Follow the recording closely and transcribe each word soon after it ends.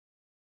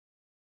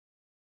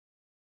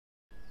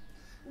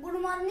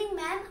morning,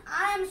 ma'am.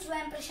 I am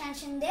Swayam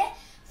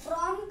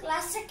from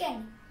class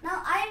 2nd.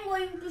 Now I am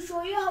going to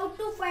show you how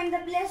to find the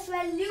place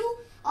value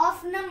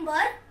of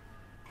number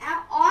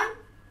on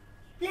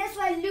place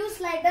value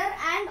slider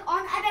and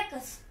on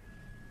abacus.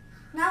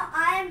 Now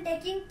I am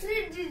taking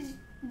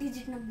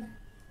 3-digit number.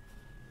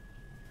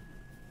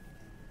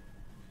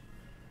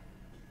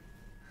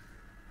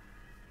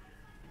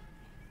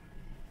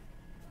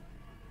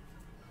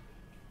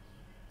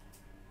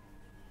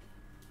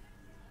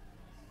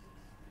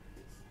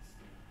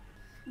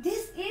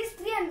 This is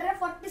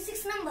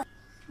 346 number.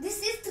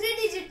 This is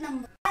 3-digit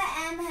number.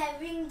 I am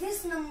having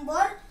this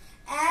number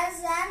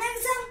as an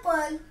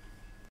example.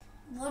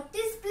 What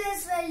is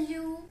place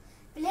value?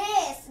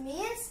 Place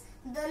means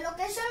the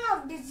location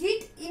of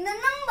digit in a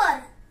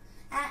number,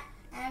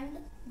 and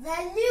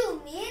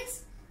value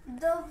means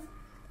the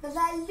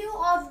value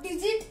of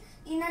digit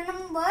in a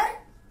number.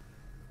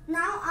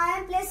 Now I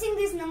am placing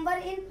this number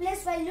in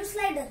place value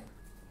slider.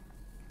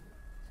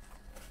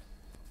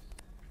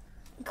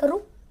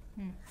 करूं?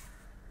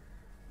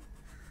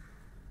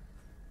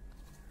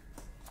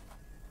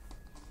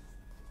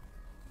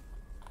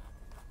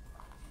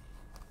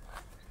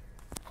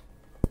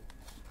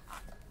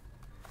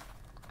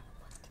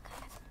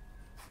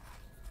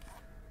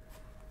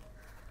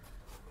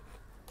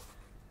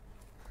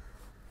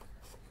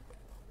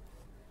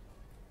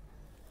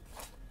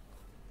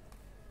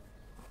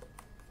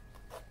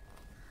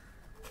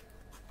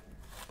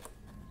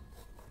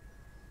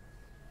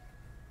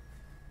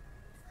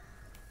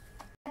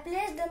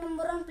 Place the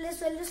number on place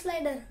value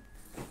slider.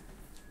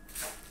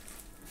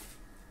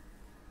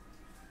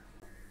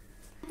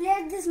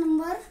 Place this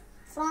number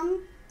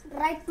from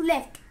right to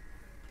left.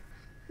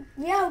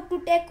 We have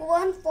to take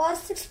 1 for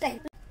 6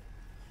 times.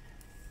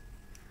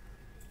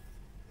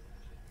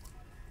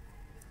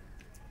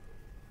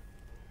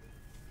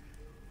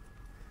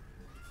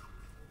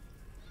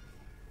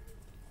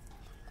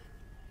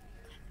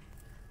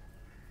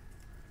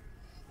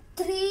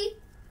 Three,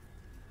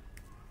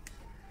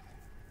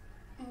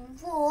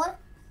 4,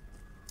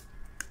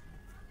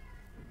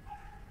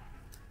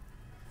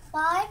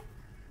 5,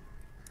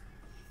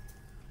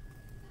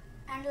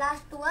 and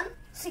last one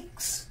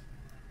 6.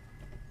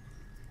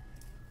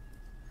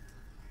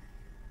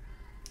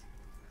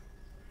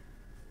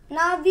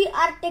 Now we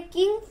are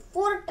taking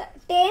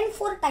 10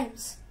 4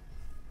 times.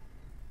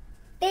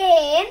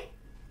 10,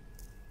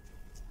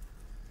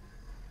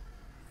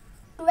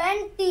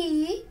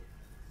 20,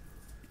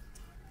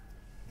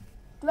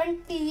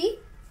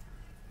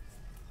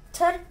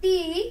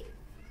 30,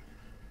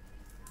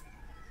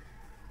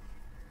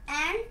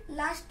 and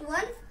last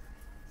one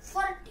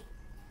 40.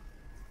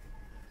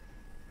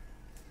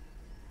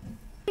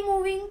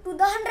 Moving to the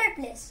 100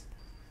 place.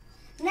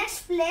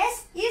 Next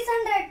place is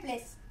 100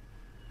 place.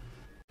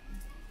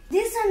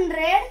 This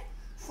 100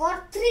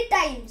 for 3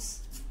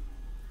 times.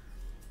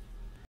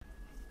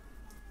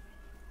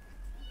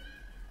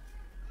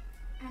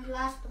 And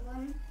last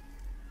one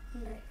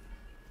 100.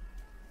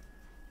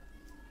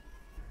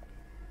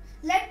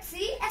 Let's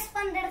see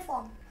expanded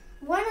form.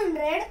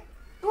 100,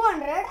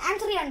 200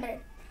 and 300.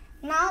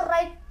 Now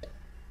write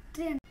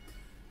 300.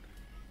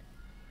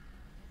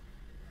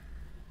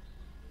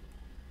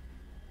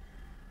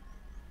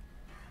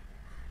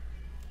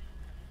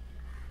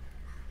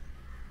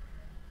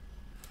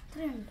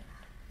 300.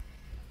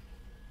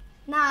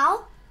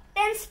 Now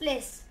tens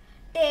place.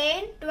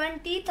 10,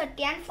 20,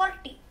 30 and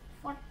 40.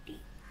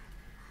 40.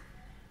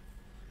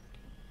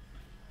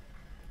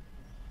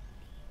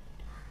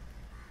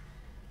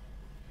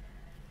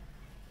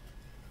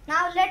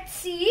 Now let's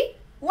see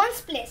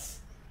ones place.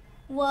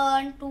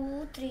 1,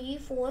 2, 3,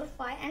 4,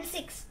 5 and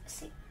 6.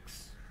 6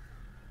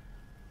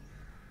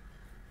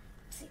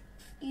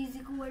 is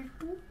equal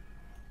to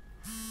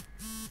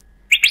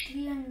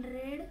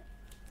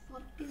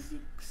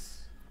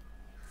 346.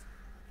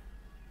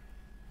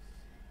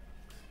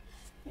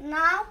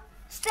 Now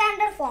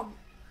standard form.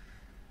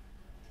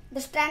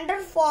 The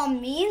standard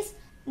form means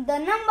the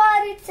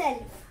number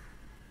itself.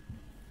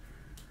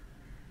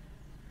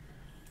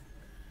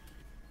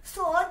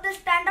 So the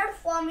standard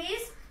form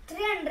is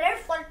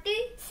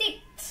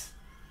 346.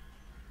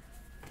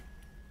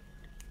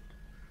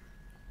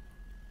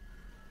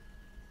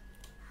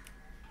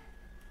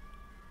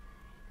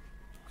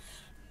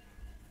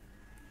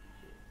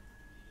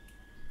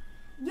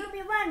 Give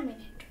me 1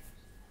 minute.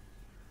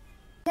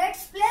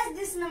 Let's place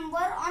this number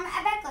on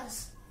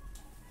abacus.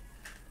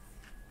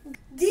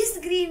 This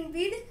green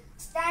bead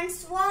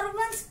stands for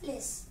ones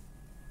place.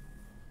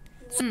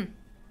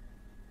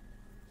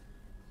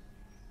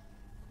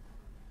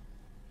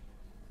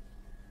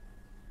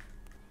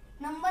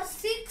 Number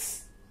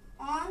 6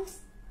 on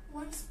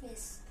ones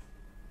place.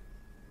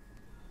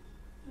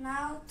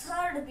 Now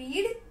third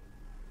bead.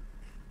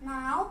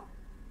 Now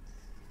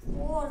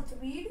fourth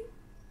bead.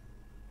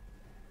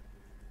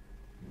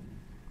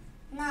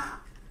 Now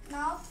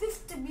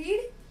fifth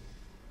bead.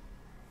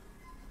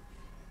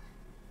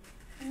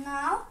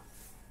 Now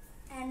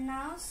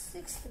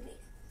sixth bead.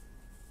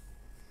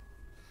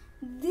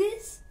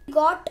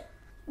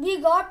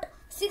 We got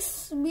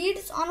 6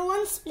 beads on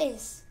ones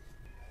place.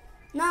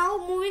 Now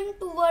moving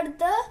toward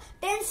the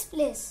tens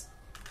place.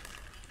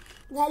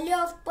 Value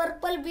of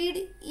purple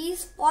bead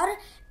is for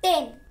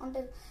 10.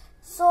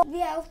 So we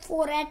have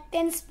 4 at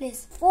tens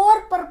place.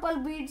 4 purple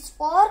beads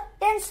for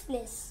tens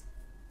place.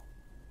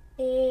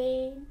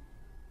 10,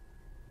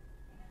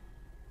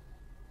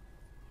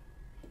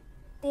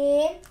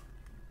 10,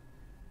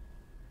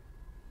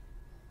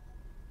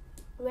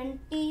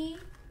 20,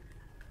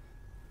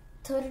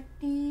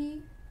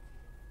 30,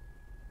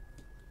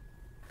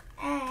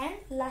 and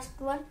last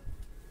one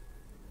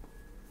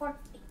 40.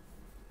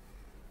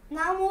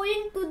 Now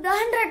moving to the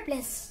 100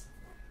 place.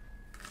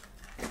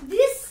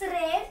 This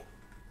red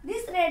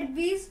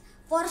beads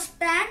for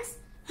stands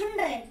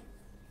 100.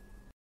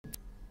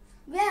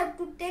 We have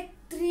to take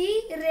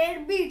 3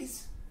 red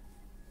beads.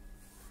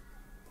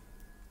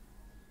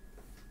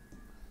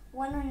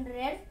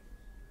 100,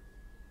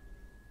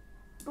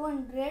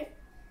 200,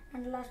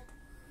 and last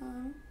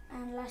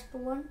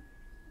one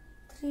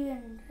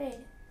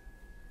 300.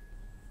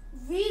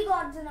 We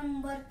got the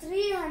number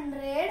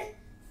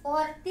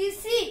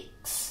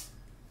 346.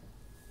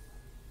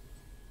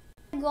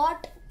 We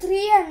got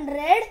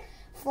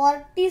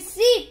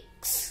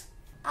 346.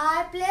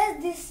 I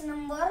place this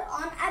number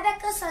on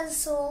abacus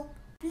also.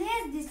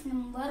 Place this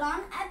number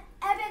on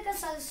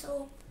abacus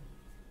also.